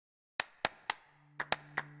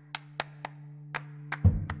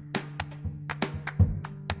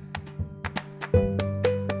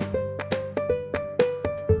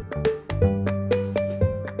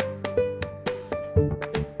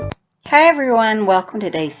Hi everyone, welcome to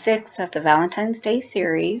day 6 of the Valentine's Day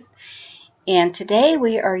series, and today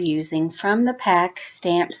we are using From the Pack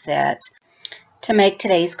stamp set to make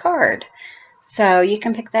today's card. So you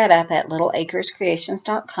can pick that up at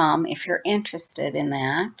littleacrescreations.com if you're interested in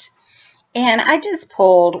that. And I just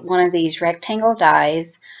pulled one of these rectangle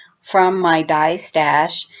dies from my die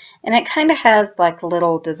stash, and it kind of has like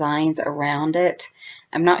little designs around it.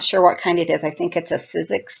 I'm not sure what kind it is. I think it's a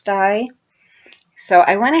Sizzix die. So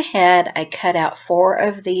I went ahead, I cut out 4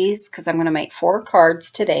 of these because I'm going to make 4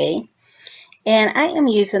 cards today. And I am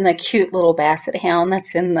using the cute little Basset Hound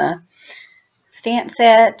that's in the stamp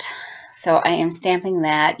set. So I am stamping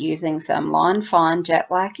that using some Lawn Fawn Jet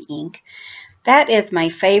Black ink. That is my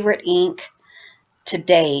favorite ink to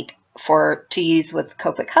date to use with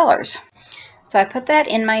Copic colors. So I put that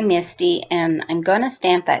in my Misty, and I'm going to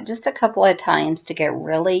stamp that just a couple of times to get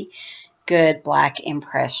really good black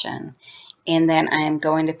impression. And then I'm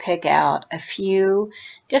going to pick out a few,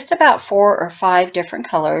 just about 4 or 5 different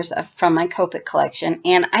colors from my Copic collection.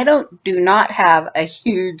 And I do not have a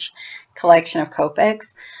huge collection of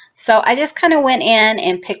Copics, so I just kind of went in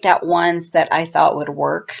and picked out ones that I thought would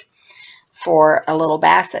work for a little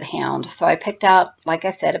Basset Hound. So I picked out, like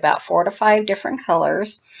I said, about 4 to 5 different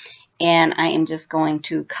colors, and I am just going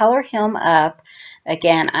to color him up.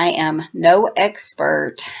 Again, I am no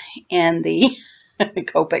expert in the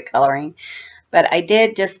Copic coloring, but I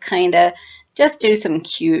did just kind of do some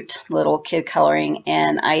cute little kid coloring,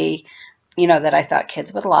 and that I thought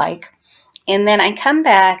kids would like. And then I come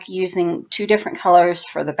back using 2 different colors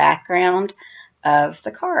for the background of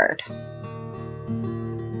the card.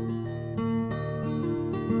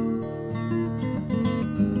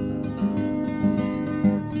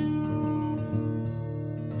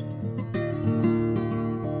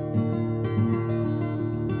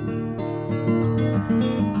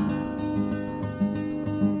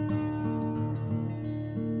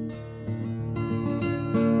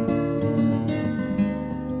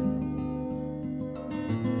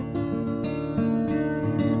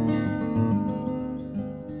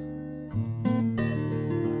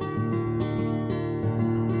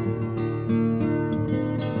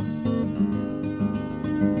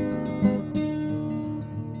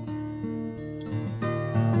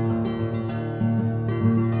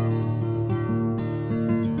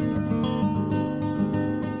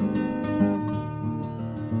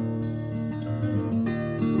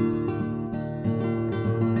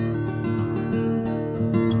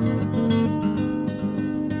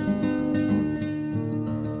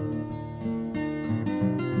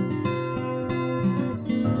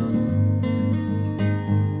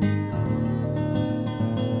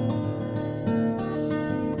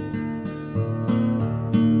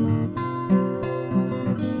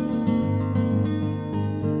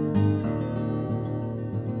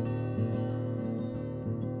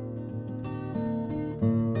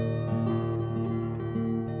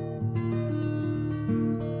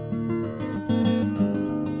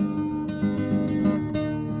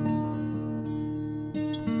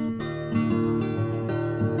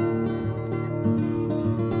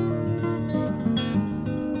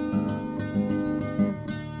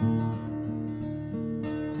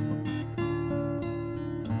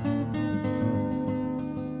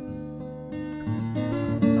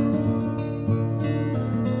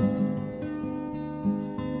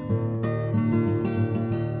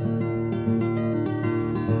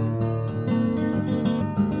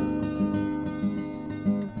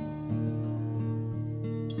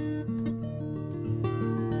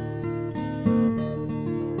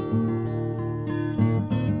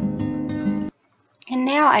 And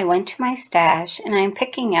now I went to my stash, and I'm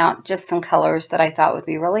picking out just some colors that I thought would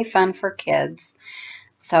be really fun for kids.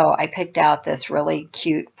 So I picked out this really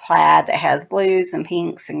cute plaid that has blues and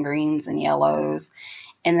pinks and greens and yellows,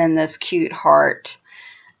 and then this cute heart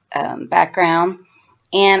background.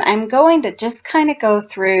 And I'm going to just kind of go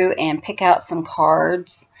through and pick out some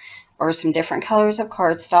cards or some different colors of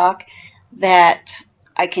cardstock that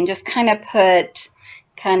I can just kind of put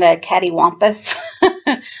kind of cattywampus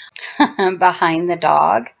behind the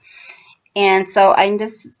dog. And so I'm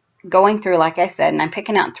just going through, like I said, and I'm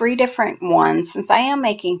picking out 3 different ones since I am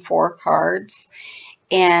making 4 cards.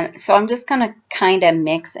 And so I'm just going to kind of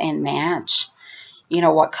mix and match,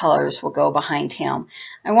 what colors will go behind him.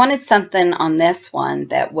 I wanted something on this one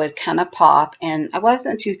that would kind of pop, and I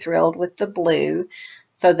wasn't too thrilled with the blue.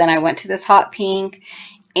 So then I went to this hot pink,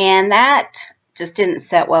 and that just didn't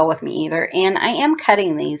set well with me either. And I am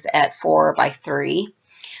cutting these at 4 by 3.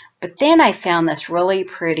 But then I found this really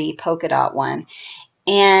pretty polka dot one,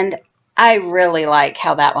 and I really like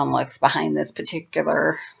how that one looks behind this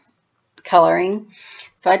particular coloring.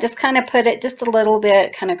 So I just kind of put it just a little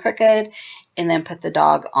bit kind of crooked and then put the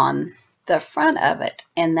dog on the front of it.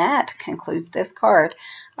 And that concludes this card.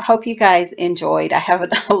 I hope you guys enjoyed. I have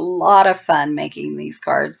a lot of fun making these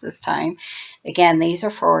cards this time. Again, these are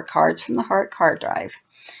for Cards from the Heart card drive.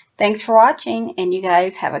 Thanks for watching, and you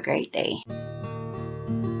guys have a great day.